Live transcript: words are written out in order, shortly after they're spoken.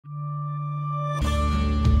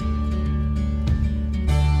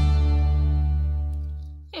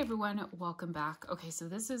everyone, welcome back. Okay, so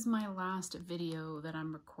this is my last video that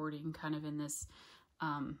I'm recording kind of in this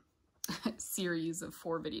series of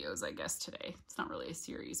 4 videos, I guess, today. It's not really a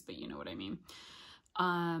series, but you know what I mean.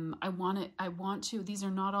 These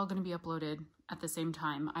are not all going to be uploaded at the same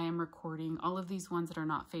time. I am recording all of these ones that I'm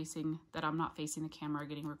not facing the camera,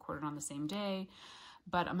 getting recorded on the same day,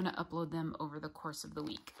 but I'm going to upload them over the course of the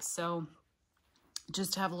week. So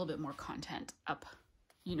just to have a little bit more content up,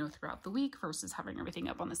 you know, throughout the week versus having everything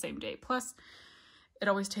up on the same day. Plus, it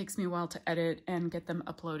always takes me a while to edit and get them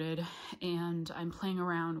uploaded. And I'm playing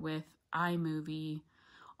around with iMovie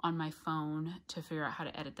on my phone to figure out how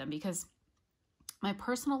to edit them, because my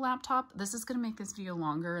personal laptop, this is going to make this video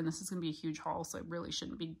longer and this is going to be a huge haul, so I really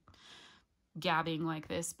shouldn't be gabbing like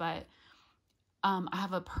this, but I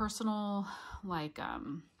have a personal like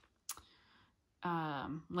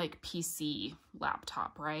PC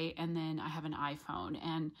laptop, right? And then I have an iPhone,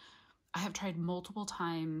 and I have tried multiple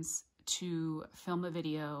times to film a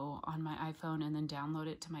video on my iPhone and then download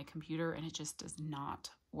it to my computer, and it just does not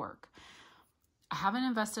work. I haven't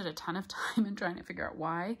invested a ton of time in trying to figure out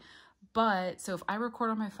why, but so if I record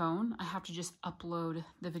on my phone, I have to just upload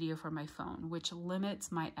the video from my phone, which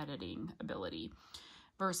limits my editing ability,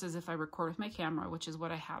 versus if I record with my camera, which is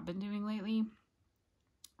what I have been doing lately.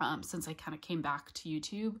 Since I kind of came back to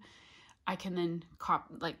YouTube, I can then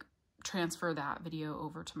transfer that video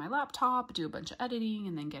over to my laptop, do a bunch of editing,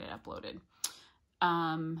 and then get it uploaded.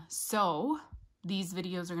 So these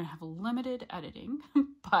videos are going to have a limited editing,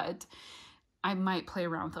 but I might play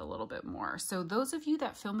around with it a little bit more. So those of you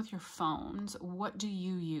that film with your phones, what do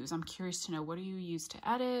you use? I'm curious to know, what do you use to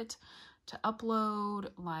edit, to upload?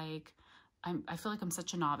 I feel like I'm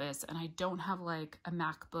such a novice and I don't have like a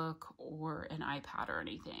MacBook or an iPad or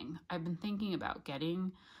anything. I've been thinking about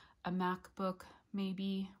getting a MacBook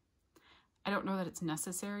maybe. I don't know that it's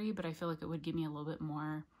necessary, but I feel like it would give me a little bit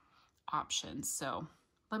more options. So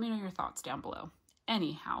let me know your thoughts down below.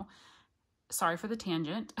 Anyhow, sorry for the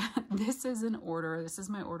tangent. This is an order. This is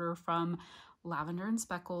my order from Lavender and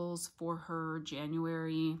Speckles for her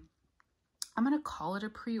January. I'm going to call it a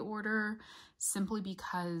pre-order simply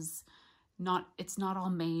because it's not all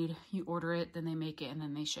made. You order it, then they make it, and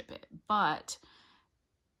then they ship it. But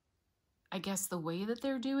I guess the way that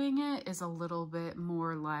they're doing it is a little bit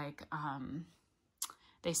more like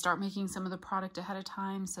they start making some of the product ahead of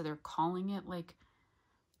time, so they're calling it like,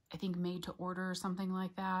 I think, made to order or something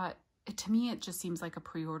like that. To me, it just seems like a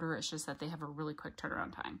pre-order. It's just that they have a really quick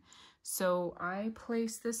turnaround time. So I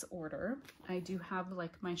placed this order. I do have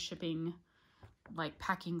like my shipping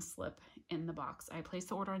packing slip in the box. I placed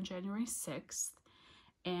the order on January 6th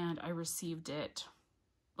and I received it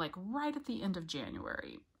like right at the end of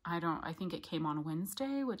January. I think it came on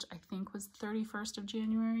Wednesday, which I think was 31st of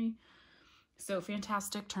January. So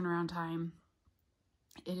fantastic turnaround time.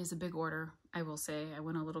 It is a big order. I will say I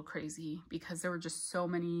went a little crazy because there were just so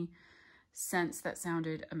many scents that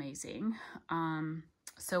sounded amazing.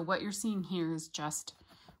 So what you're seeing here is just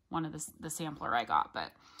one of the sampler I got,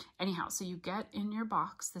 but anyhow, so you get in your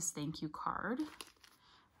box this thank you card,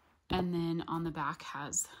 and then on the back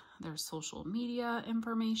has their social media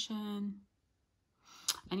information.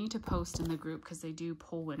 I need to post in the group because they do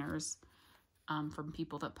poll winners from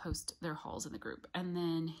people that post their hauls in the group. And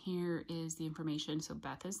then here is the information. So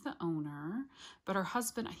Beth is the owner, but her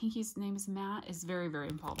husband, I think his name is Matt, is very, very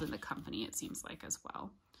involved in the company, it seems like, as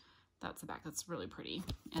well. That's the back. That's really pretty.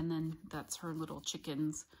 And then that's her little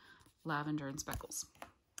chickens, Lavender and Speckles.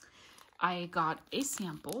 I got a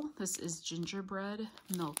sample. This is gingerbread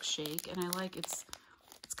milkshake, and I like it's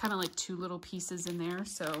kind of like 2 little pieces in there,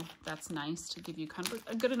 so that's nice to give you kind of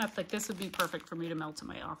a good enough, like this would be perfect for me to melt in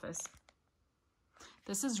my office.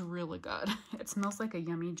 This is really good. It smells like a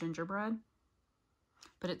yummy gingerbread,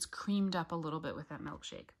 but it's creamed up a little bit with that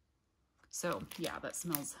milkshake. So yeah, that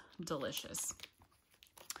smells delicious.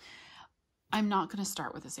 I'm not going to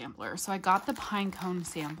start with a sampler. So I got the pine cone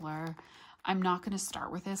sampler. I'm not going to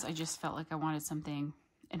start with this. I just felt like I wanted something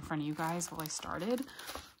in front of you guys while I started.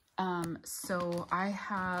 So I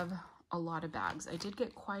have a lot of bags. I did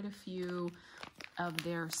get quite a few of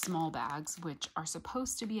their small bags, which are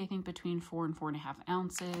supposed to be, I think, between 4 and 4.5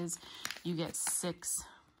 ounces. You get 6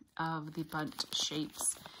 of the bundt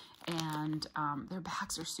shapes, and their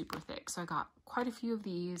bags are super thick. So I got quite a few of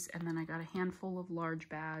these, and then I got a handful of large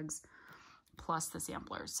bags plus the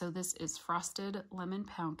sampler. So this is frosted lemon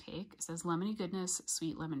pound cake. It says lemony goodness,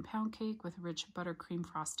 sweet lemon pound cake with rich buttercream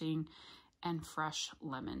frosting and fresh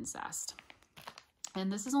lemon zest.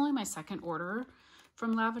 And this is only my second order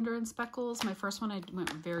from Lavender and Speckles. My first one I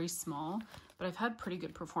went very small, but I've had pretty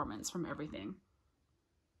good performance from everything.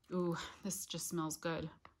 Ooh, this just smells good.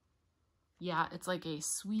 Yeah, it's like a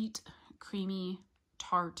sweet, creamy,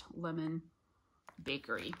 tart lemon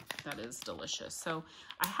bakery. That is delicious. So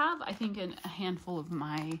I have, I think, in a handful of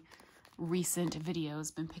my recent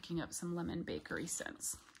videos been picking up some lemon bakery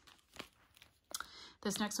scents.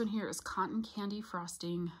 This next one here is cotton candy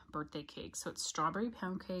frosting birthday cake. So it's strawberry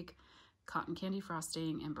pound cake, cotton candy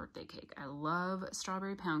frosting, and birthday cake. I love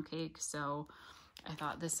strawberry pound cake, so I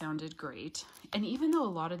thought this sounded great. And even though a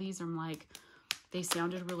lot of these are like, they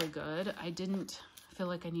sounded really good, I didn't feel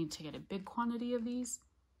like I need to get a big quantity of these.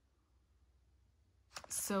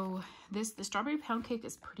 So the strawberry pound cake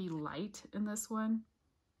is pretty light in this one.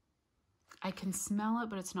 I can smell it,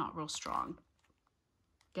 but it's not real strong.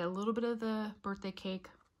 Get a little bit of the birthday cake,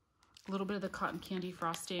 a little bit of the cotton candy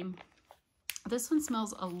frosting. This one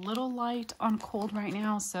smells a little light on cold right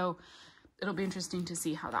now, so it'll be interesting to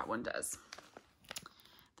see how that one does.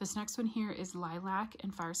 This next one here is lilac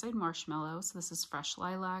and fireside marshmallow. So this is fresh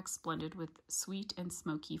lilacs blended with sweet and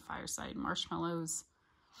smoky fireside marshmallows.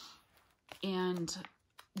 And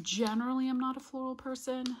generally I'm not a floral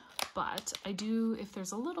person, but I do, if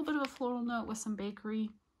there's a little bit of a floral note with some bakery,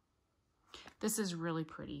 this is really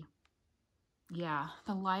pretty. Yeah,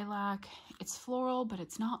 the lilac, it's floral, but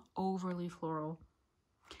it's not overly floral.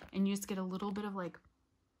 And you just get a little bit of like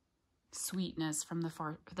sweetness from the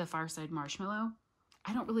fireside marshmallow.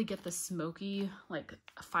 I don't really get the smoky, like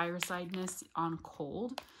firesideness on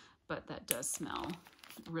cold, but that does smell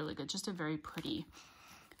really good. Just a very pretty,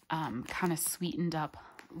 kind of sweetened up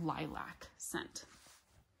lilac scent.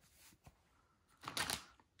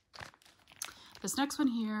 This next one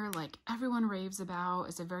here, like everyone raves about,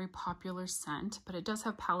 is a very popular scent, but it does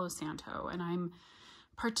have Palo Santo, and I'm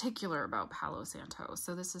particular about Palo Santo.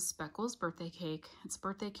 So this is Speckles birthday cake. It's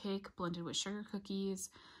birthday cake blended with sugar cookies,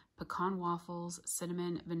 pecan waffles,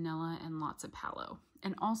 cinnamon, vanilla, and lots of Palo.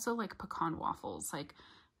 And also like pecan waffles, like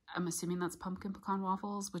I'm assuming that's pumpkin pecan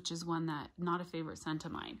waffles, which is one that not a favorite scent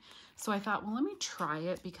of mine. So I thought, well, let me try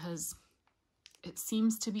it because it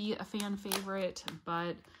seems to be a fan favorite,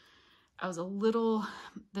 but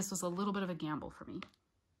this was a little bit of a gamble for me.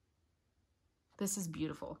 This is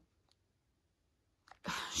beautiful.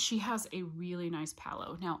 She has a really nice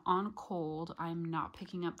Palo. Now on cold, I'm not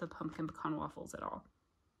picking up the pumpkin pecan waffles at all.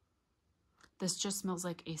 This just smells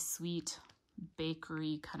like a sweet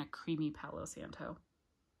bakery kind of creamy Palo Santo.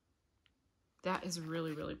 That is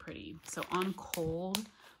really, really pretty. So on cold,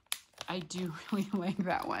 I do really like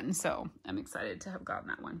that one. So I'm excited to have gotten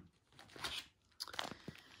that one.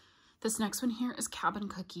 This next one here is cabin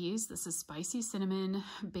cookies. This is spicy cinnamon,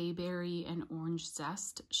 bayberry, and orange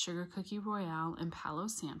zest, sugar cookie royale, and Palo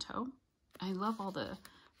Santo. I love all the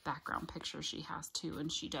background pictures she has too,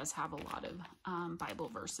 and she does have a lot of Bible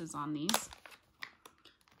verses on these.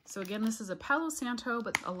 So again, this is a Palo Santo,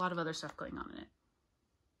 but a lot of other stuff going on in it.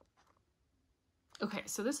 Okay,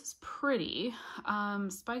 so this is pretty.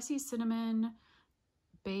 Spicy cinnamon,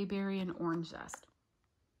 bayberry, and orange zest.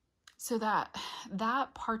 So that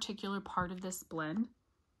particular part of this blend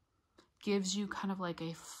gives you kind of like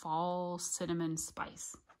a fall cinnamon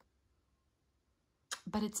spice.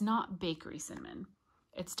 But it's not bakery cinnamon.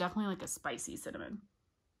 It's definitely like a spicy cinnamon.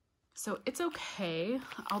 So it's okay.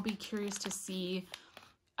 I'll be curious to see.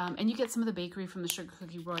 And you get some of the bakery from the Sugar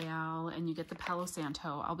Cookie Royale, and you get the Palo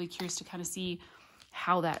Santo. I'll be curious to kind of see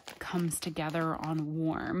how that comes together on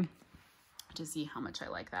warm to see how much I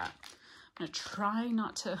like that. I'm going to try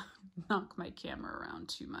not to knock my camera around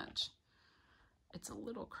too much. It's a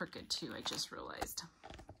little crooked too, I just realized.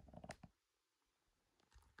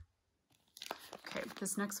 Okay,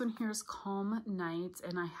 this next one here is Calm Nights,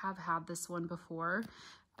 and I have had this one before.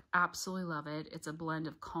 Absolutely love it. It's a blend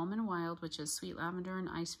of Calm and Wild, which is sweet lavender and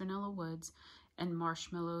iced vanilla woods, and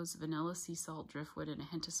marshmallows, vanilla sea salt, driftwood, and a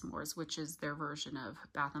hint of s'mores, which is their version of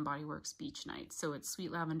Bath & Body Works Beach Nights. So it's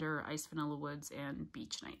sweet lavender, iced vanilla woods, and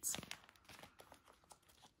beach nights.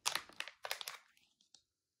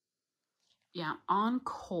 Yeah, on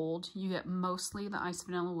cold, you get mostly the iced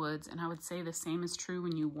vanilla woods, and I would say the same is true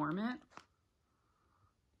when you warm it.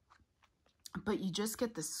 But you just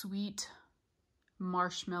get the sweet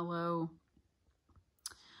marshmallow,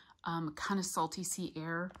 kind of salty sea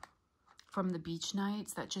air from the beach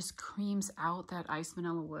nights that just creams out that iced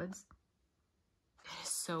vanilla woods. It is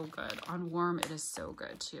so good. On warm, it is so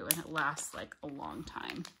good too, and it lasts like a long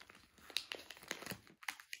time.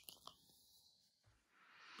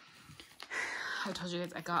 I told you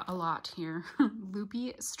guys I got a lot here.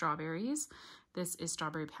 Loopy strawberries. This is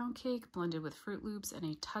strawberry pound cake blended with Fruit Loops and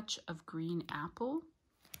a touch of green apple.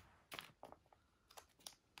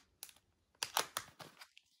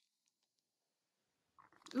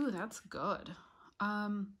 Ooh, that's good.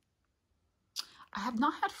 I have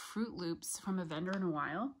not had Fruit Loops from Lavender in a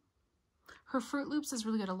while. Her Fruit Loops is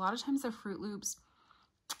really good. A lot of times the Fruit Loops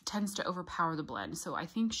tends to overpower the blend. So I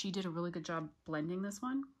think she did a really good job blending this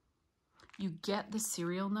one. You get the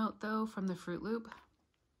cereal note though from the Fruit Loop.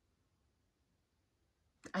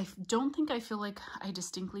 I don't think I feel like I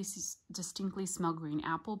distinctly smell green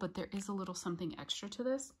apple, but there is a little something extra to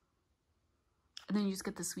this. And then you just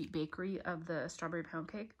get the sweet bakery of the strawberry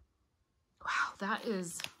pound cake. Wow, that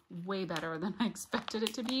is way better than I expected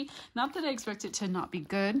it to be. Not that I expect it to not be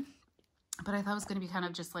good, but I thought it was going to be kind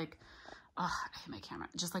of just like, I hate my camera,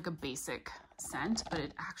 just like a basic scent, but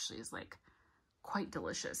it actually is like quite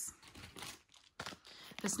delicious.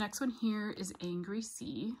 This next one here is Angry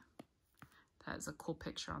Sea. That is a cool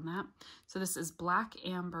picture on that. So this is black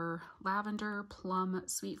amber, lavender, plum,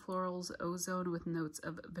 sweet florals, ozone with notes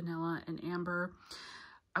of vanilla and amber.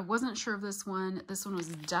 I wasn't sure of this one. This one was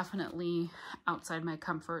definitely outside my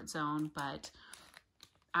comfort zone, but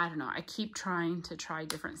I don't know. I keep trying to try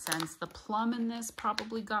different scents. The plum in this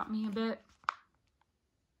probably got me a bit.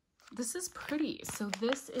 This is pretty. So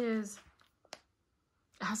this is,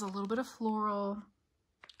 it has a little bit of floral,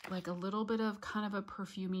 like a little bit of kind of a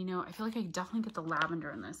perfumey note. I feel like I definitely get the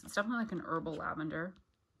lavender in this. It's definitely like an herbal lavender,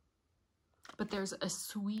 but there's a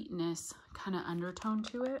sweetness kind of undertone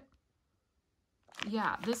to it.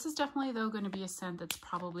 Yeah, this is definitely though going to be a scent that's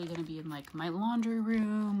probably going to be in like my laundry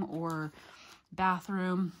room or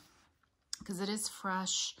bathroom because it is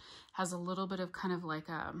fresh, has a little bit of kind of like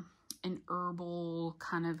an herbal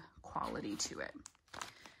kind of quality to it.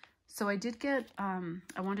 So I did get, I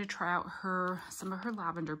wanted to try out some of her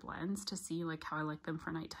lavender blends to see like how I like them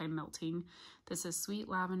for nighttime melting. This is Sweet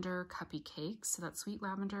Lavender Cuppy Cake. So that's Sweet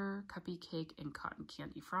Lavender, Cuppy Cake, and Cotton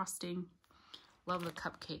Candy Frosting. Love the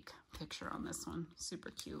cupcake picture on this one. Super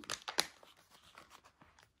cute.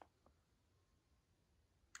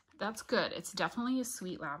 That's good. It's definitely a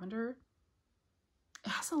sweet lavender. It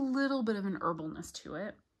has a little bit of an herbalness to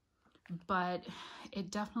it, but it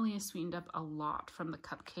definitely is sweetened up a lot from the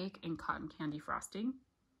cupcake and cotton candy frosting.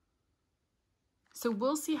 So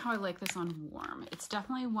we'll see how I like this on warm. It's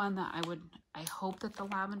definitely one that I hope that the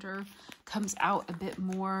lavender comes out a bit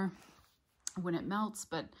more when it melts,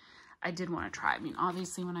 but I did want to try. I mean,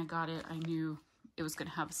 obviously when I got it, I knew it was going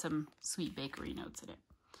to have some sweet bakery notes in it.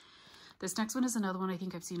 This next one is another one I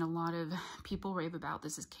think I've seen a lot of people rave about.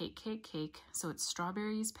 This is Cake, Cake, Cake. So it's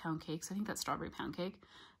strawberries, pound cakes. I think that's strawberry pound cake,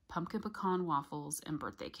 pumpkin pecan waffles, and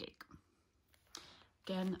birthday cake.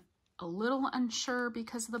 Again, a little unsure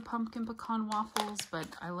because of the pumpkin pecan waffles, but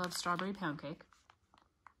I love strawberry pound cake.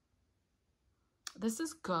 This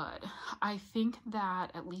is good. I think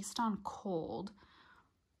that at least on cold,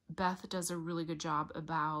 Beth does a really good job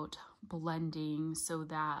about blending so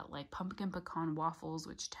that like pumpkin pecan waffles,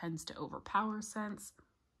 which tends to overpower scents,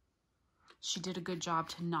 she did a good job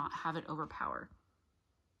to not have it overpower.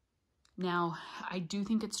 Now, I do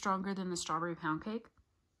think it's stronger than the strawberry pound cake,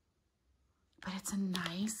 but it's a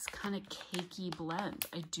nice kind of cakey blend.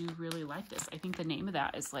 I do really like this. I think the name of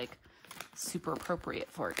that is like super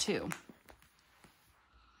appropriate for it too.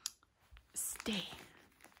 Stay.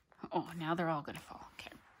 Oh, now they're all gonna fall. Okay.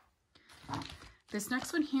 This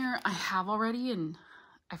next one here I have already and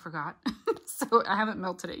I forgot. So I haven't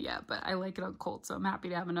melted it yet, but I like it on cold. So I'm happy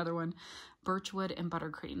to have another one. Birchwood and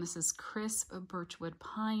buttercream. This is crisp birchwood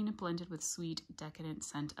pine blended with sweet decadent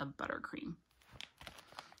scent of buttercream.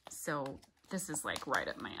 So this is like right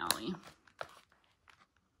up my alley.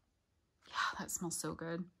 Yeah, that smells so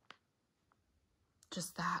good.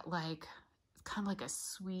 Just that like, it's kind of like a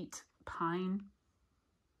sweet pine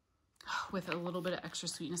with a little bit of extra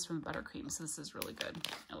sweetness from the buttercream. So this is really good.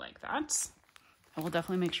 I like that. I will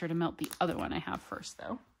definitely make sure to melt the other one I have first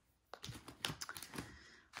though.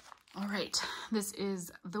 All right, this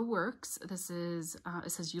is The Works. This is,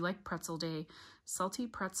 it says you like pretzel day. Salty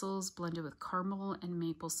pretzels blended with caramel and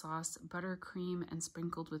maple sauce, buttercream, and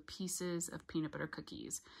sprinkled with pieces of peanut butter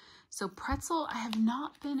cookies. So pretzel, I have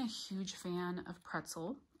not been a huge fan of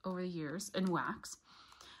pretzel over the years in wax.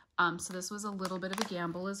 So this was a little bit of a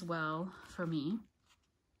gamble as well for me.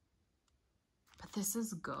 But this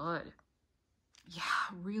is good. Yeah,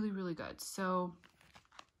 really, really good. So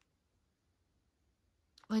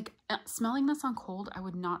like smelling this on cold, I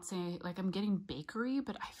would not say like I'm getting bakery,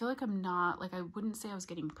 but I feel like I'm not, like I wouldn't say I was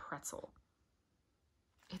getting pretzel.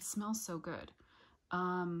 It smells so good.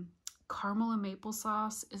 Caramel and maple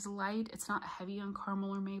sauce is light. It's not heavy on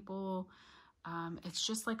caramel or maple. It's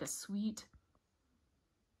just like a sweet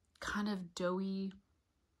kind of doughy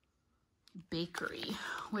bakery,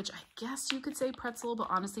 which I guess you could say pretzel, but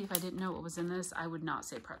honestly, if I didn't know what was in this, I would not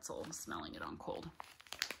say pretzel smelling it on cold.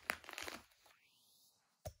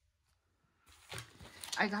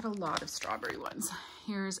 I got a lot of strawberry ones.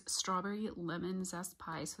 Here's strawberry lemon zest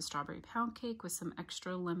pie. So strawberry pound cake with some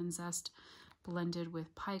extra lemon zest blended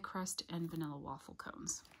with pie crust and vanilla waffle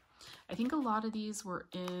cones. I think a lot of these were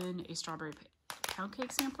in a strawberry pound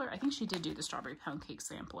cake sampler. I think she did do the strawberry pound cake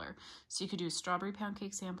sampler. So you could do a strawberry pound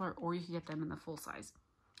cake sampler, or you could get them in the full size.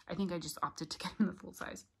 I think I just opted to get them in the full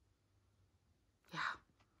size. Yeah.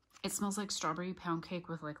 It smells like strawberry pound cake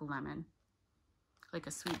with like lemon. Like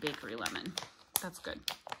a sweet bakery lemon. That's good.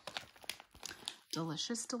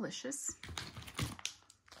 Delicious, delicious.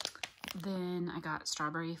 Then I got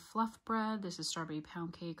strawberry fluff bread. This is strawberry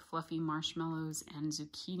pound cake, fluffy marshmallows, and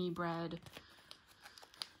zucchini bread.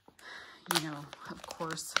 You know, of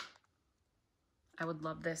course, I would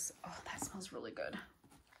love this. Oh, that smells really good.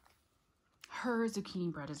 Her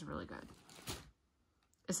zucchini bread is really good.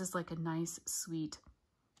 This is like a nice, sweet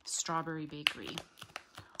strawberry bakery.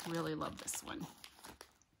 Really love this one.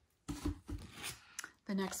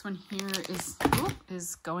 The next one here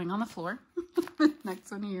is going on the floor.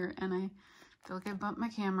 Next one here, and I feel like I bumped my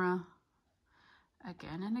camera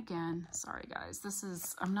again and again. Sorry guys,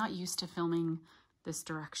 I'm not used to filming this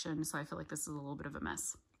direction, so I feel like this is a little bit of a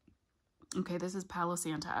mess. Okay, this is Palo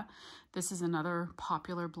Santo. This is another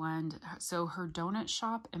popular blend. So her donut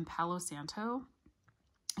shop in Palo Santo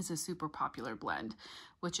is a super popular blend,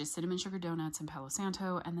 which is cinnamon sugar donuts and Palo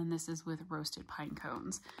Santo, and then this is with roasted pine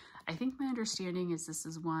cones. I think my understanding is this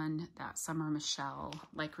is one that Summer Michelle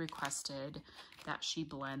requested that she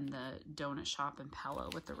blend the donut shop in Palo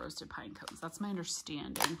with the roasted pine cones. That's my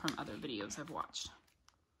understanding from other videos I've watched.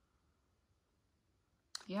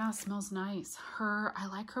 Yeah, smells nice. I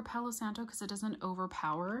like her Palo Santo because it doesn't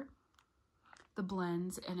overpower the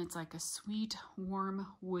blends, and it's like a sweet, warm,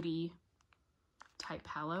 woody type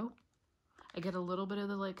Palo. I get a little bit of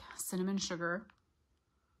the cinnamon sugar.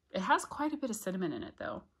 It has quite a bit of cinnamon in it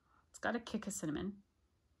though. It's got a kick of cinnamon.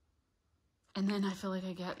 And then I feel like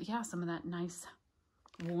I get, yeah, some of that nice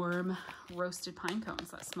warm roasted pine cones.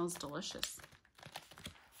 That smells delicious.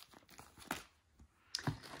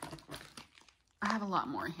 I have a lot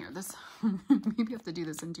more here. This, maybe I have to do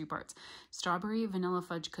this in 2 parts. Strawberry vanilla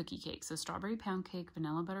fudge cookie cake. So strawberry pound cake,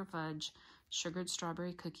 vanilla butter fudge, sugared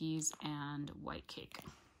strawberry cookies, and white cake.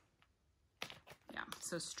 Yeah,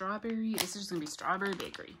 so strawberry, this is just gonna be strawberry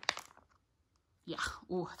bakery. Yeah,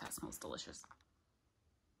 oh, that smells delicious.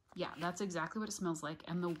 Yeah, that's exactly what it smells like.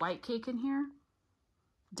 And the white cake in here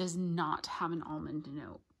does not have an almond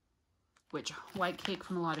note, which white cake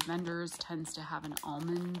from a lot of vendors tends to have an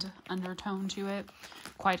almond undertone to it.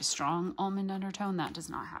 Quite a strong almond undertone. That does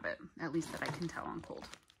not have it, at least that I can tell on cold.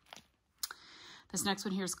 This next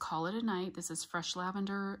one here is Call It a Night. This is fresh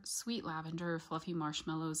lavender, sweet lavender, fluffy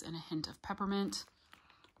marshmallows, and a hint of peppermint.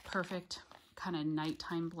 Perfect kind of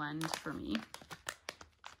nighttime blend for me.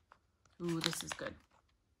 Ooh, this is good.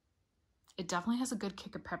 It definitely has a good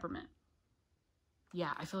kick of peppermint.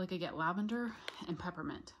 Yeah, I feel like I get lavender and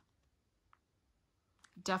peppermint.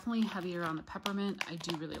 Definitely heavier on the peppermint. I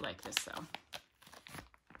do really like this though.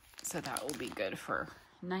 So that will be good for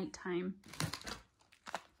nighttime.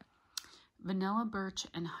 Vanilla birch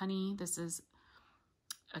and honey. This is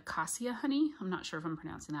acacia honey. I'm not sure if I'm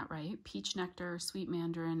pronouncing that right. Peach nectar, sweet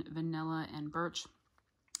mandarin, vanilla, and birch.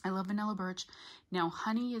 I love vanilla birch. Now,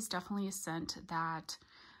 honey is definitely a scent that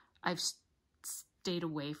I've stayed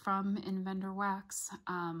away from in vendor wax.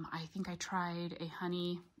 I think I tried a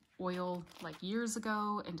honey oil years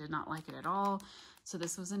ago and did not like it at all. So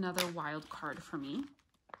this was another wild card for me.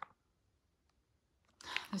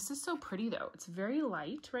 This is so pretty though. It's very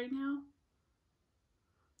light right now.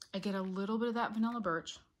 I get a little bit of that vanilla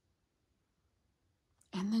birch.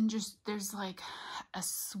 And then there's a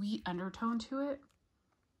sweet undertone to it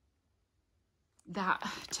that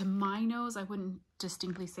to my nose, I wouldn't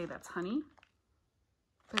distinctly say that's honey,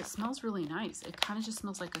 but it smells really nice. It kind of just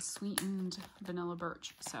smells like a sweetened vanilla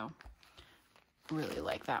birch. So really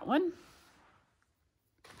like that one.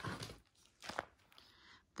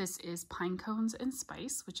 This is Pine Cones and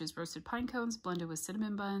Spice, which is roasted pine cones blended with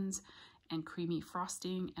cinnamon buns and creamy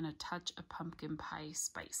frosting and a touch of pumpkin pie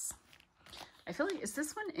spice. I feel like, is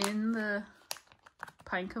this one in the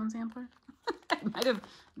pine cone sampler? I might have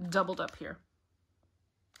doubled up here.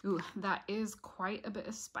 Ooh, that is quite a bit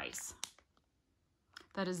of spice.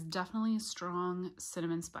 That is definitely a strong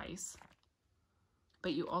cinnamon spice,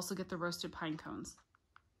 but you also get the roasted pine cones.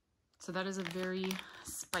 So that is a very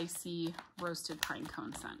spicy roasted pine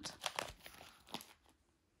cone scent.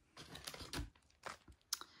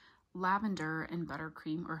 Lavender and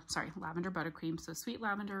buttercream, or sorry, lavender buttercream. So sweet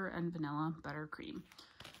lavender and vanilla buttercream.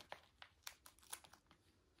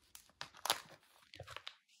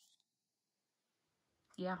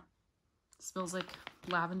 Yeah, smells like,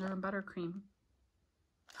 lavender and buttercream.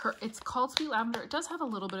 It's called sweet lavender. It does have a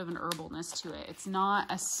little bit of an herbalness to it. It's not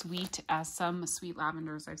as sweet as some sweet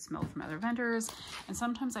lavenders I've smelled from other vendors. And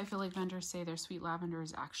sometimes I feel like vendors say their sweet lavender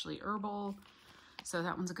is actually herbal. So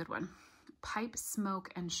that one's a good one. Pipe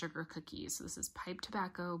smoke and sugar cookies. So this is pipe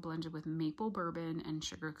tobacco blended with maple bourbon and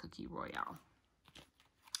sugar cookie royale.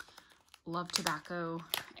 Love tobacco,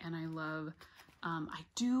 and I love, I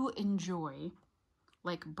do enjoy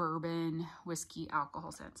like bourbon, whiskey,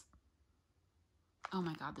 alcohol scents. Oh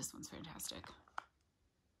my God, this one's fantastic.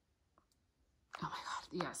 Oh my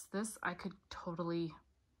God, yes, this I could totally,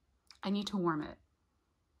 I need to warm it.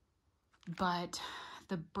 But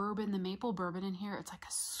the bourbon, the maple bourbon in here, it's like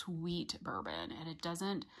a sweet bourbon, and it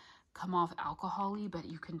doesn't come off alcohol-y, but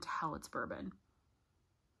you can tell it's bourbon.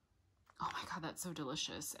 Oh my God, that's so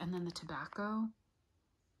delicious. And then the tobacco,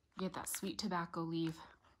 you get that sweet tobacco leaf.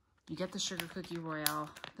 You get the sugar cookie royale.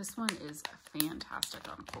 This one is fantastic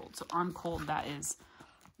on cold. So on cold, that is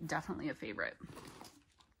definitely a favorite.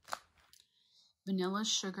 Vanilla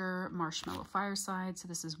sugar marshmallow fireside. So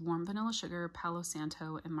this is warm vanilla sugar, Palo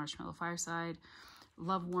Santo, and marshmallow fireside.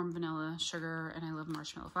 Love warm vanilla sugar, and I love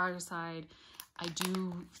marshmallow fireside. I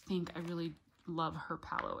do think I really love her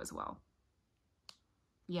Palo as well.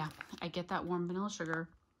 Yeah, I get that warm vanilla sugar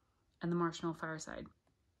and the marshmallow fireside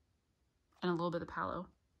and a little bit of Palo.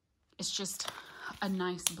 It's just a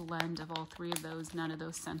nice blend of all three of those. None of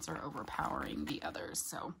those scents are overpowering the others,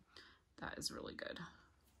 so that is really good.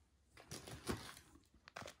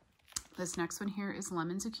 This next one here is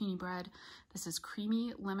lemon zucchini bread. This is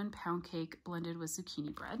creamy lemon pound cake blended with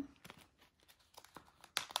zucchini bread.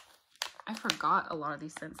 I forgot a lot of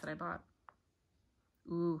these scents that I bought.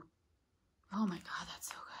 Ooh. Oh my God, that's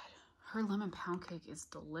so good. Her lemon pound cake is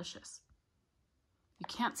delicious. You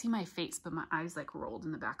can't see my face, but my eyes like rolled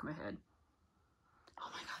in the back of my head. Oh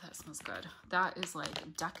my God, that smells good. That is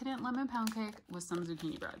like decadent lemon pound cake with some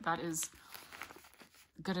zucchini bread. That is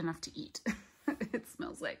good enough to eat. It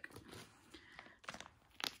smells like.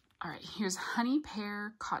 All right, here's honey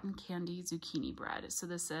pear cotton candy zucchini bread. So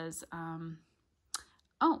this says,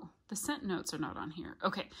 oh, the scent notes are not on here.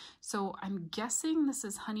 Okay, so I'm guessing this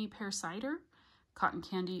is honey pear cider, cotton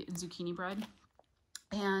candy, and zucchini bread.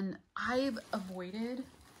 And I've avoided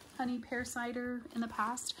honey pear cider in the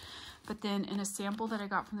past, but then in a sample that I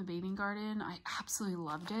got from the bathing garden, I absolutely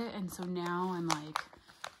loved it. And so now I'm like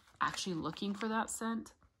actually looking for that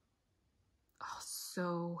scent. Oh,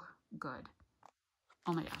 so good.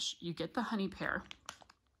 Oh my gosh, you get the honey pear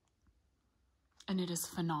and it is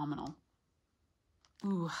phenomenal.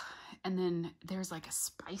 Ooh, and then there's like a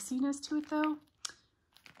spiciness to it though.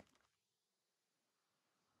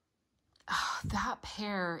 Oh, that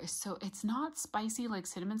pear is so, it's not spicy like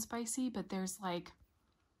cinnamon spicy, but there's like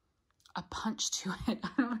a punch to it.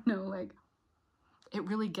 I don't know, like it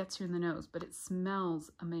really gets you in the nose, but it smells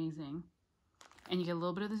amazing. And you get a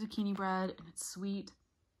little bit of the zucchini bread and it's sweet.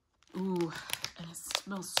 Ooh, and it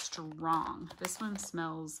smells strong. This one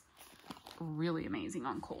smells really amazing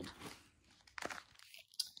on cold.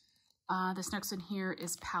 This next one here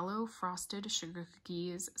is Palo Frosted Sugar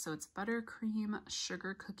Cookies. So it's buttercream,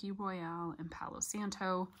 sugar cookie royale, and Palo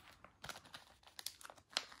Santo.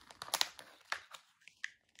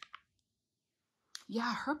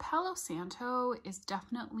 Yeah, her Palo Santo is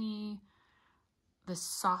definitely the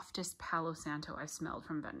softest Palo Santo I've smelled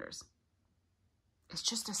from vendors. It's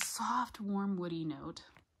just a soft, warm, woody note.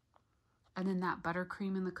 And then that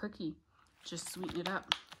buttercream in the cookie, just sweeten it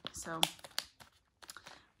up. So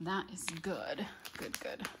that is good, good,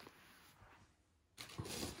 good.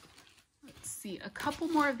 Let's see, a couple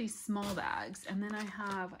more of these small bags. And then I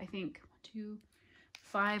have, I think,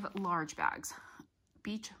 5 large bags.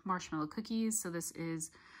 Beach marshmallow cookies. So this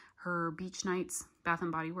is her Beach Nights Bath &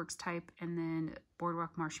 Body Works type. And then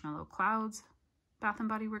Boardwalk Marshmallow Clouds Bath &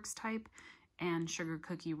 Body Works type. And Sugar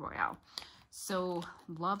Cookie Royale. So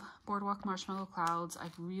love Boardwalk Marshmallow Clouds.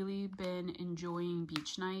 I've really been enjoying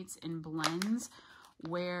Beach Nights in blends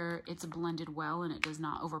where it's blended well and it does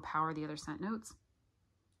not overpower the other scent notes.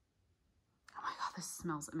 Oh my God, this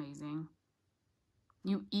smells amazing.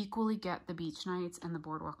 You equally get the Beach Nights and the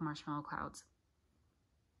Boardwalk Marshmallow Clouds.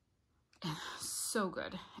 And so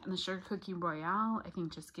good. And the Sugar Cookie Royale, I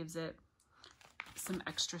think, just gives it some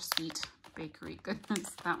extra sweet bakery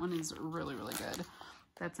goodness. That one is really, really good.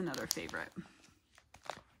 That's another favorite.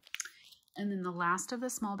 And then the last of the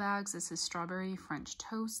small bags, this is strawberry French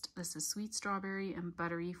toast. This is sweet strawberry and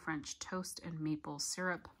buttery French toast and maple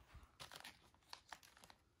syrup.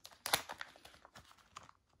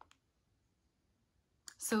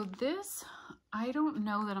 So this, I don't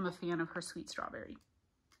know that I'm a fan of her sweet strawberry.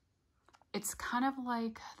 It's kind of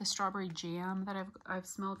like the strawberry jam that I've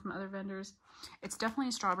smelled from other vendors. It's definitely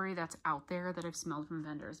a strawberry that's out there that I've smelled from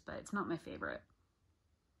vendors, but it's not my favorite.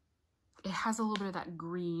 It has a little bit of that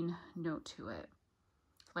green note to it,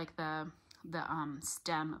 like the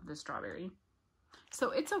stem of the strawberry.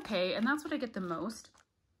 So it's okay, and that's what I get the most.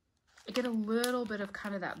 I get a little bit of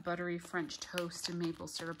kind of that buttery French toast and maple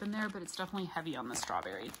syrup in there, but it's definitely heavy on the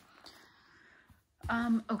strawberry.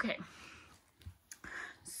 Okay.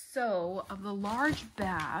 So of the large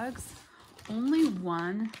bags, only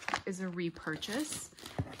one is a repurchase,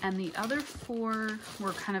 and the other 4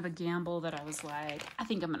 were kind of a gamble that I was like, I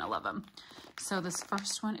think I'm gonna love them. So this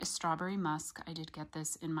first one is strawberry musk. I did get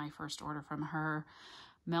this in my first order from her.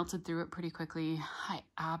 Melted through it pretty quickly. I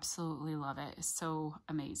absolutely love it. It's so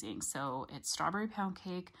amazing. So it's strawberry pound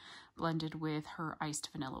cake blended with her iced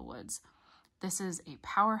vanilla woods. This is a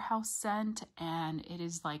powerhouse scent, and it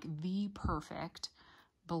is like the perfect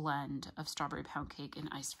blend of strawberry pound cake and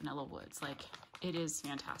iced vanilla woods. Like, it is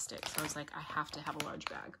fantastic. So I was like, I have to have a large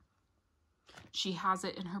bag. She has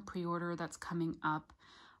it in her pre-order that's coming up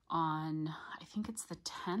on, I think it's the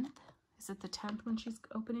 10th. Is it the 10th when she's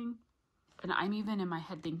opening? And I'm even in my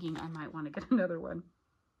head thinking I might want to get another one.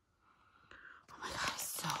 Oh my God,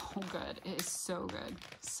 it's so good. It is so good.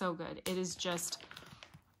 So good. It is just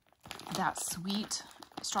that sweet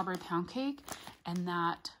strawberry pound cake and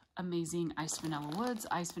that amazing iced vanilla woods.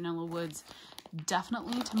 Iced vanilla woods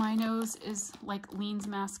definitely, to my nose, is like leans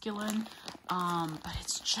masculine, but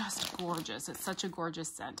it's just gorgeous. It's such a gorgeous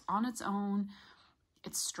scent. On its own,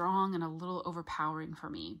 it's strong and a little overpowering for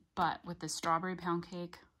me, but with the strawberry pound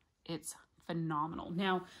cake, it's phenomenal.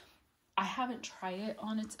 Now, I haven't tried it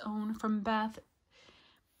on its own from Beth.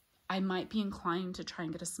 I might be inclined to try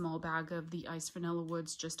and get a small bag of the iced vanilla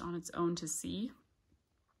woods just on its own to see.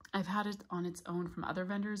 I've had it on its own from other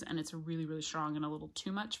vendors, and it's really, really strong and a little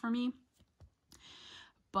too much for me.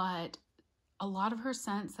 But a lot of her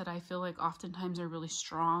scents that I feel like oftentimes are really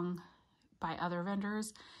strong by other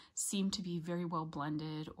vendors seem to be very well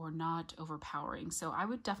blended or not overpowering. So I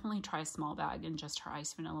would definitely try a small bag in just her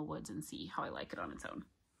iced vanilla woods and see how I like it on its own.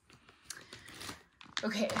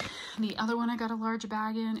 Okay, the other one I got a large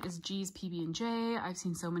bag in is G's PB&J. I've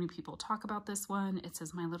seen so many people talk about this one. It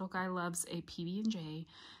says, my little guy loves a PB&J,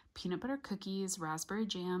 peanut butter cookies, raspberry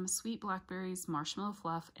jam, sweet blackberries, marshmallow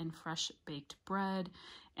fluff, and fresh baked bread,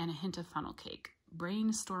 and a hint of funnel cake.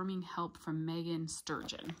 Brainstorming help from Megan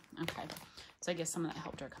Sturgeon. Okay, so I guess some of that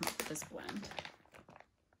helped her come up with this blend.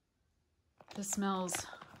 This smells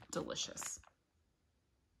delicious.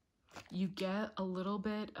 You get a little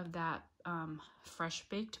bit of that fresh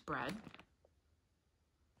baked bread.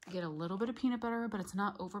 You get a little bit of peanut butter, but it's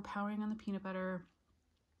not overpowering on the peanut butter.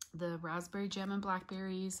 The raspberry jam and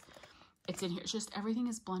blackberries, it's in here. It's just everything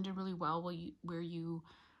is blended really well where you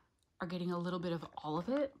are getting a little bit of all of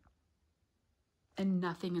it, and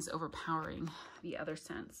nothing is overpowering the other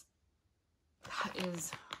scents. That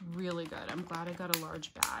is really good. I'm glad I got a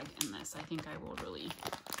large bag in this. I think I will really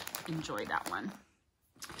enjoy that one.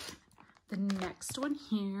 The next one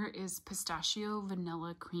here is pistachio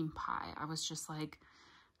vanilla cream pie. I was just like,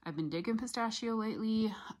 I've been digging pistachio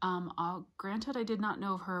lately. Granted, I did not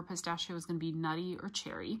know if her pistachio was going to be nutty or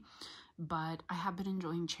cherry, but I have been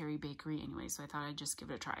enjoying cherry bakery anyway, so I thought I'd just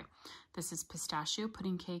give it a try. This is pistachio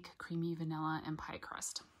pudding cake, creamy vanilla, and pie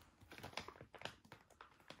crust.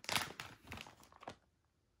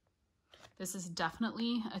 This is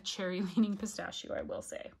definitely a cherry-leaning pistachio, I will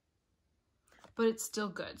say. But it's still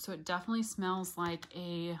good. So it definitely smells like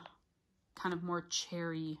a kind of more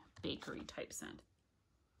cherry bakery type scent.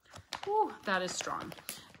 Ooh, that is strong.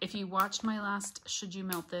 If you watched my last Should You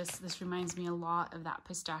Melt This, this reminds me a lot of that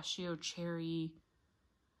pistachio cherry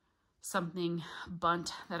something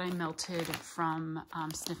bunt that I melted from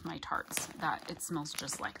Sniff My Tarts. That it smells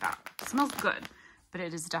just like that. It smells good, but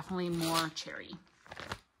it is definitely more cherry.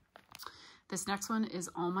 This next one is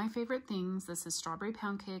all my favorite things. This is strawberry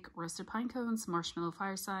pound cake, roasted pine cones, marshmallow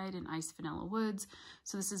fireside, and iced vanilla woods.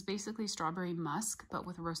 So this is basically strawberry musk, but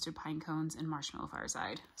with roasted pine cones and marshmallow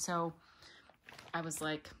fireside. So I was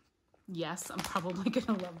like, yes, I'm probably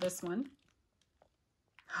gonna love this one.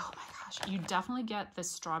 Oh my gosh, you definitely get the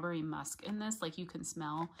strawberry musk in this. Like you can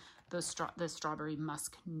smell the strawberry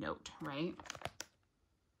musk note, right?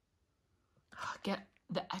 Get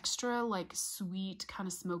the extra like sweet kind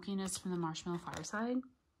of smokiness from the marshmallow fireside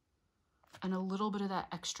and a little bit of that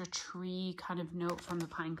extra tree kind of note from the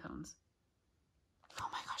pine cones. Oh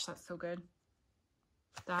my gosh, that's so good.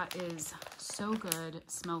 That is so good.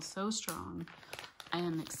 It smells so strong. I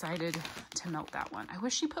am excited to melt that one. I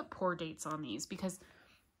wish she put pour dates on these because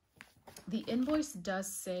The invoice does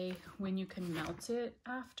say when you can melt it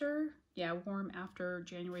after. Yeah, warm after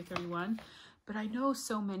January 31. But I know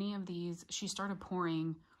so many of these, she started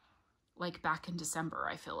pouring like back in December,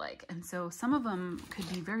 I feel like. And so some of them could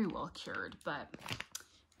be very well cured, but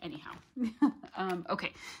anyhow.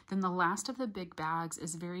 Okay, then the last of the big bags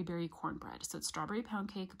is Very Berry cornbread. So it's strawberry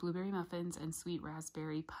pound cake, blueberry muffins, and sweet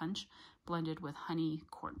raspberry punch blended with honey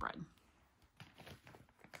cornbread.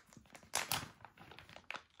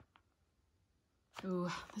 Ooh,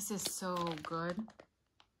 this is so good.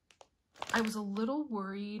 I was a little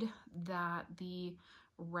worried that the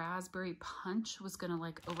raspberry punch was gonna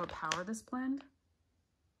like overpower this blend,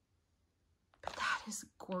 but that is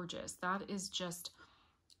gorgeous. That is just,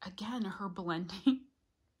 again, her blending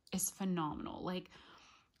is phenomenal. Like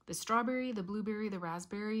the strawberry, the blueberry, the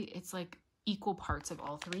raspberry, it's like equal parts of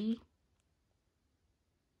all three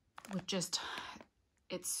with just,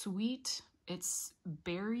 it's sweet, it's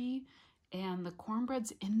berry, and the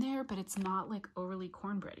cornbread's in there, but it's not like overly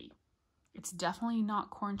cornbready. It's definitely not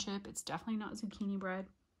corn chip. It's definitely not zucchini bread.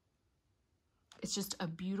 It's just a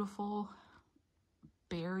beautiful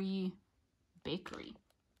berry bakery.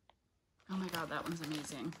 Oh my God, that one's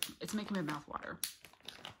amazing. It's making my mouth water.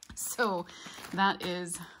 So that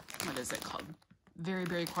is, what is it called? Very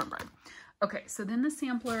Berry cornbread. Okay, so then the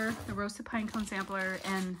sampler, the roasted pine cone sampler,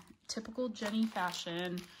 and typical Jenny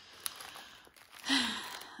fashion,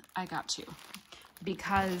 I got two.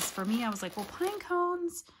 Because for me, I was like, well, pine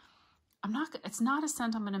cones, it's not a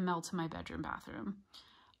scent I'm going to melt in my bedroom bathroom.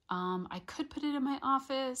 I could put it in my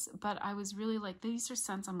office, but I was really like, these are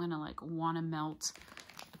scents I'm going to like want to melt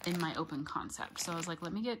in my open concept. So I was like,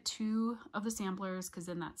 let me get two of the samplers, because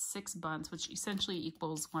then that's 6 buns, which essentially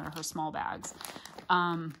equals one of her small bags.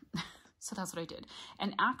 So that's what I did.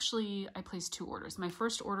 And actually, I placed 2 orders. My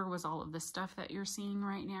first order was all of this stuff that you're seeing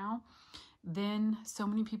right now. Then so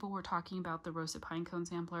many people were talking about the roasted pine cone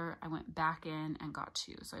sampler. I went back in and got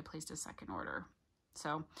 2. So I placed a second order.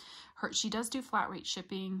 So she does do flat rate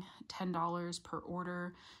shipping, $10 per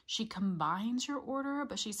order. She combines your order,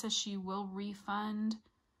 but she says she will refund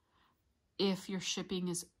if your shipping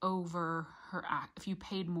is over if you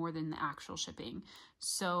paid more than the actual shipping.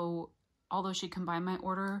 So although she combined my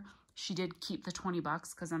order, she did keep the $20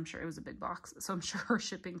 because I'm sure it was a big box. So I'm sure her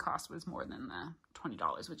shipping cost was more than the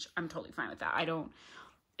 $20, which I'm totally fine with that. I don't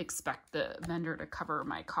expect the vendor to cover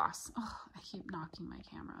my costs. Oh, I keep knocking my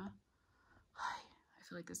camera. I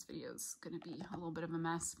feel like this video is going to be a little bit of a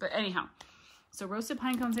mess. But anyhow, so roasted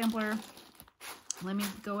pine cone sampler. Let me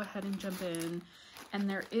go ahead and jump in. And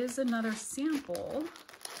there is another sample.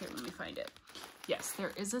 Here, let me find it. Yes,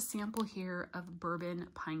 there is a sample here of bourbon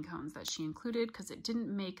pine cones that she included because it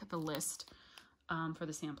didn't make the list for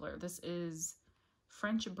the sampler. This is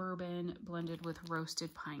French bourbon blended with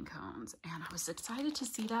roasted pine cones. And I was excited to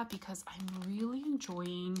see that because I'm really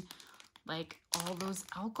enjoying like all those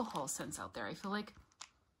alcohol scents out there. I feel like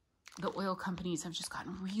the oil companies have just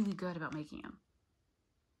gotten really good about making them.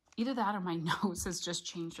 Either that or my nose has just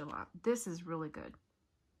changed a lot. This is really good.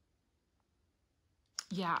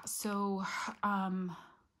 Yeah, so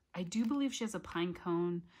I do believe she has a pine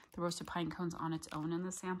cone, the roasted pine cones on its own in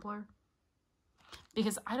the sampler.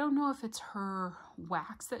 Because I don't know if it's her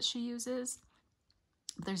wax that she uses.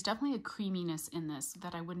 But there's definitely a creaminess in this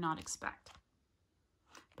that I would not expect.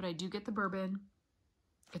 But I do get the bourbon.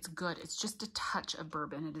 It's good. It's just a touch of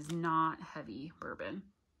bourbon. It is not heavy bourbon.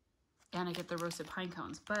 And I get the roasted pine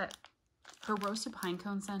cones. But her roasted pine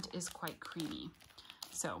cone scent is quite creamy.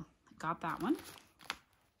 So got that one.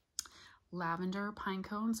 Lavender pine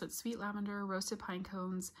cones. So it's sweet lavender, roasted pine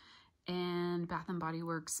cones, and Bath & Body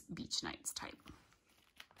Works Beach Nights type.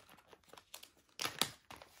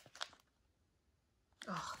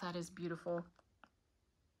 Oh, that is beautiful.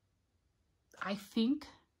 I think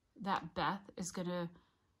that Beth is going to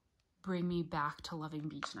bring me back to loving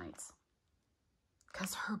beach nights.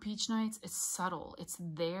 Because her beach nights is subtle. It's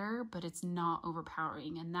there, but it's not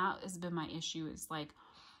overpowering. And that has been my issue is like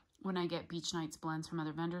when I get beach nights blends from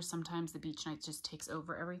other vendors, sometimes the beach nights just takes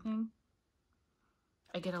over everything.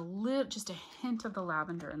 I get just a hint of the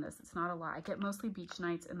lavender in this. It's not a lot. I get mostly beach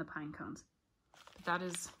nights and the pine cones. But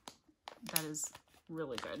that is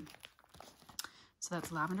really good. So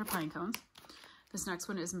that's lavender pine cones. This next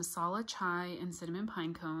one is masala chai and cinnamon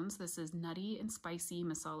pine cones. This is nutty and spicy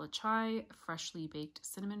masala chai, freshly baked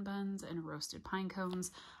cinnamon buns, and roasted pine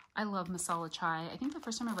cones. I love masala chai. I think the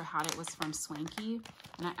first time I ever had it was from Swanky,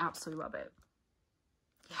 and I absolutely love it.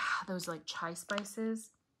 Yeah, those like chai spices.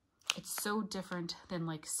 It's so different than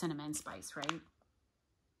like cinnamon spice, right?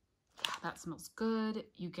 Yeah, that smells good.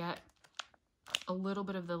 You get a little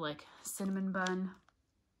bit of the like cinnamon bun.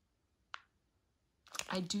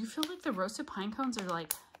 I do feel like the roasted pine cones are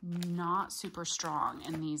like not super strong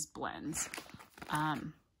in these blends.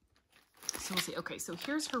 So we'll see. Okay, so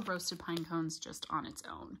here's her roasted pine cones just on its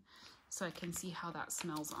own. So I can see how that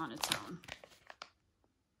smells on its own.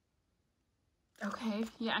 Okay,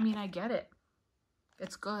 yeah, I mean, I get it.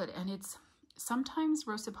 It's good. And it's, sometimes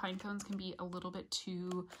roasted pine cones can be a little bit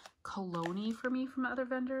too cologne-y for me from other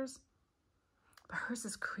vendors. But hers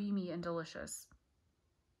is creamy and delicious.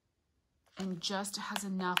 And just has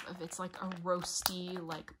enough of, it's like a roasty,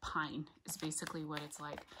 like pine is basically what it's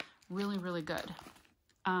like. Really, really good.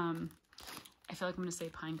 I feel like I'm going to say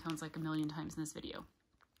pine cones like a million times in this video.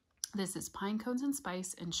 This is pine cones and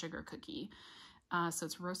spice and sugar cookie. So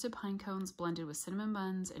it's roasted pine cones blended with cinnamon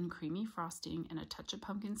buns and creamy frosting and a touch of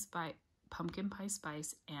pumpkin pie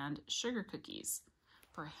spice and sugar cookies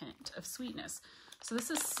for a hint of sweetness. So this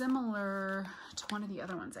is similar to one of the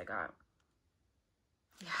other ones I got.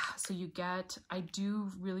 Yeah, so you get, I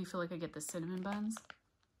do really feel like I get the cinnamon buns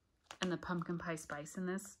and the pumpkin pie spice in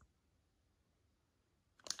this.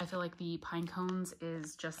 I feel like the pine cones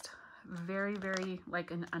is just very, very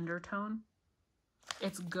like an undertone.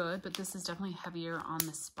 It's good, but this is definitely heavier on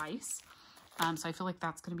the spice. So I feel like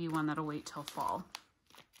that's going to be one that'll wait till fall.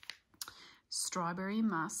 Strawberry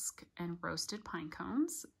musk and roasted pine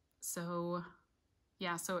cones. So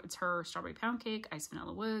yeah, so it's her strawberry pound cake, iced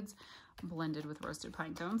vanilla woods, blended with roasted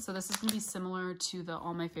pine cones. So this is going to be similar to the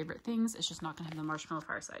All My Favorite Things. It's just not going to have the marshmallow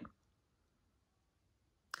fireside.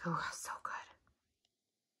 Oh, so good.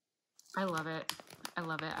 I love it. I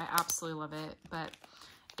love it. I absolutely love it. But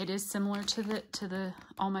it is similar to the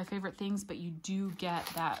All My Favorite Things, but you do get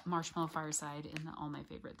that marshmallow fireside in the All My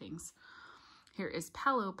Favorite Things. Here is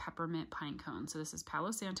Palo Peppermint Pine Cone. So this is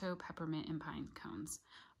Palo Santo, Peppermint, and Pine Cones.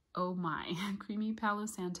 Oh my, creamy Palo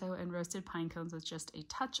Santo and roasted pine cones with just a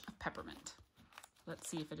touch of peppermint. Let's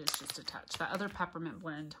see if it is just a touch. That other peppermint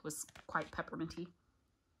blend was quite pepperminty.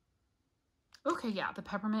 Okay, yeah, the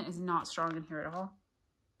peppermint is not strong in here at all.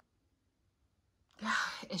 Yeah,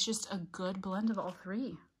 it's just a good blend of all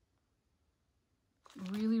three.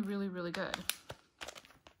 Really, really, really good.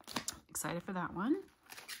 Excited for that one.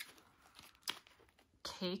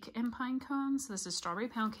 Cake and pine cones. So this is strawberry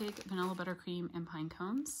pound cake, vanilla buttercream, and pine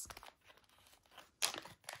cones.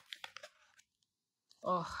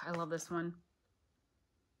 Oh, I love this one.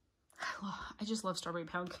 I just love strawberry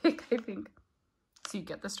pound cake, I think. So you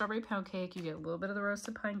get the strawberry pound cake, you get a little bit of the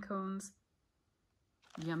roasted pine cones.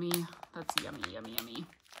 Yummy. That's yummy, yummy, yummy.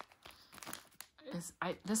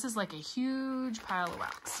 This is like a huge pile of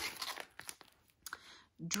wax.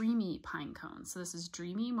 Dreamy pine cones. So this is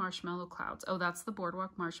dreamy marshmallow clouds. Oh, that's the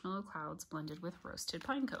boardwalk marshmallow clouds blended with roasted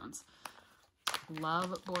pine cones.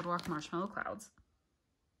 Love boardwalk marshmallow clouds.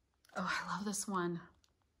 Oh, I love this one.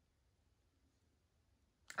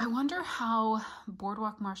 I wonder how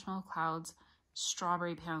boardwalk marshmallow clouds,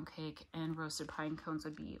 strawberry pound cake, and roasted pine cones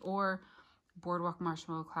would be, or boardwalk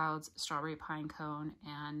marshmallow clouds, strawberry pine cone,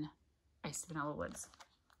 and iced vanilla woods.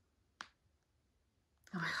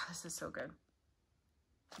 Oh my god, this is so good.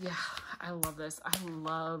 Yeah, I love this. I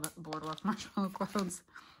love boardwalk marshmallow clouds.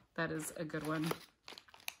 That is a good one.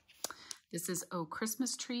 This is Oh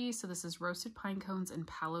Christmas Tree. So this is roasted pine cones and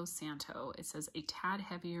Palo Santo. It says a tad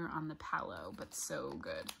heavier on the Palo, but so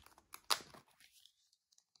good.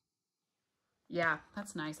 Yeah,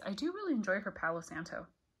 that's nice. I do really enjoy her Palo Santo.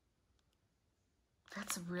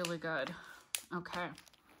 That's really good. Okay.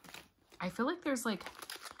 I feel like there's like,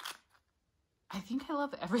 I think I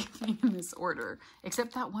love everything in this order,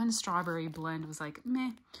 except that one strawberry blend was like,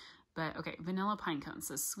 meh. But okay, vanilla pine cones.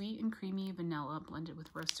 So sweet and creamy vanilla blended with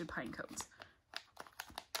roasted pine cones.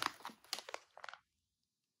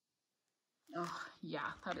 Oh,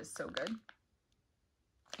 yeah, that is so good.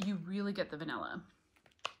 You really get the vanilla.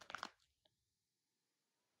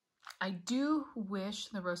 I do wish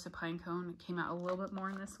the roasted pine cone came out a little bit more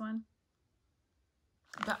in this one.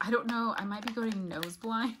 But I don't know, I might be going nose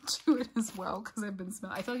blind to it as well because I've been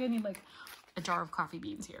smelling. I feel like I need like a jar of coffee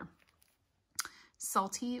beans here.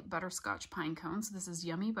 Salty butterscotch pine cones. So this is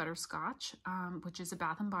yummy butterscotch, which is a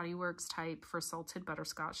Bath & Body Works type for salted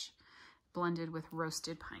butterscotch blended with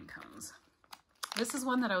roasted pine cones. This is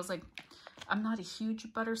one that I was like, I'm not a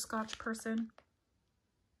huge butterscotch person.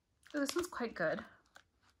 But this one's quite good.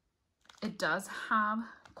 It does have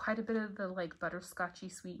quite a bit of the like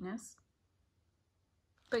butterscotchy sweetness.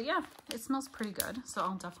 But yeah, it smells pretty good. So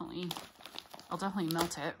I'll definitely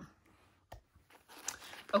melt it.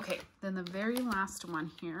 Okay, then the very last one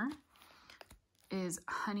here is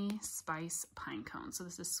honey spice pine cones. So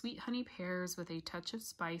this is sweet honey pears with a touch of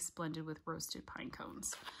spice blended with roasted pine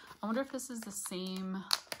cones. I wonder if this is the same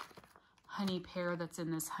honey pear that's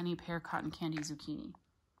in this honey pear cotton candy zucchini.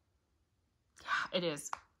 Yeah, it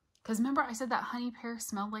is. Because remember I said that honey pear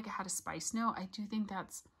smelled like it had a spice note? I do think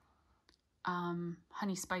that's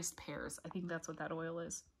honey spiced pears. I think that's what that oil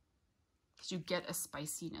is. Because you get a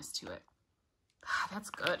spiciness to it. That's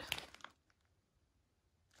good.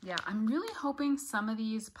 Yeah, I'm really hoping some of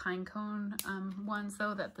these pine cone ones,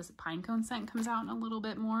 though, that this pine cone scent comes out in a little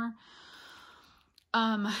bit more.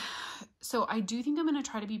 So I do think I'm going to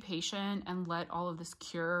try to be patient and let all of this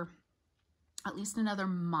cure at least another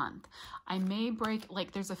month. I may break,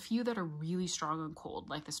 like there's a few that are really strong and cold,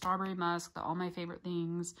 like the strawberry musk, the All My Favorite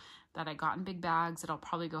Things that I got in big bags that I'll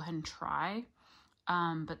probably go ahead and try.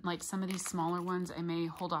 But like some of these smaller ones, I may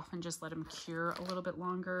hold off and just let them cure a little bit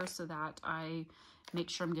longer so that I make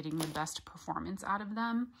sure I'm getting the best performance out of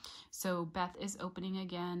them. So Beth is opening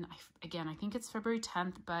again. I think it's February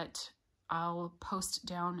 10th, but I'll post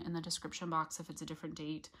down in the description box if it's a different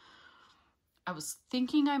date. I was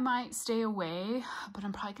thinking I might stay away, but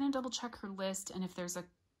I'm probably going to double check her list. And if there's a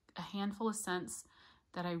handful of scents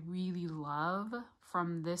that I really love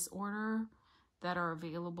from this order that are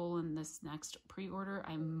available in this next pre-order,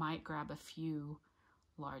 I might grab a few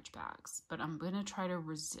large bags, but I'm going to try to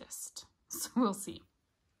resist. So we'll see.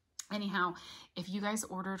 Anyhow, if you guys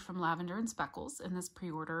ordered from Lavender and Speckles in this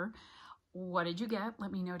pre-order, what did you get?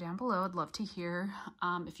 Let me know down below. I'd love to hear.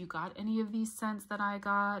 If you got any of these scents that I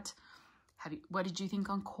got, what did you think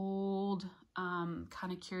on cold?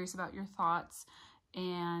 Kind of curious about your thoughts.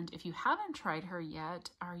 And if you haven't tried her yet,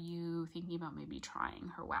 are you thinking about maybe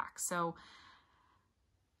trying her wax? So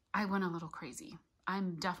I went a little crazy.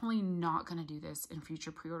 I'm definitely not going to do this in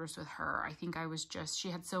future pre-orders with her. I think she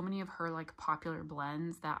had so many of her like popular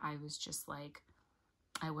blends that I was just like,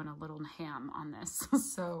 I went a little ham on this.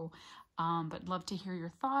 So, but love to hear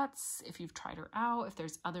your thoughts. If you've tried her out, if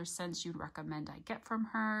there's other scents you'd recommend I get from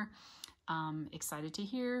her. Excited to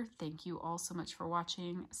hear. Thank you all so much for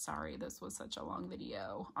watching. Sorry, this was such a long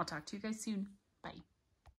video. I'll talk to you guys soon. Bye.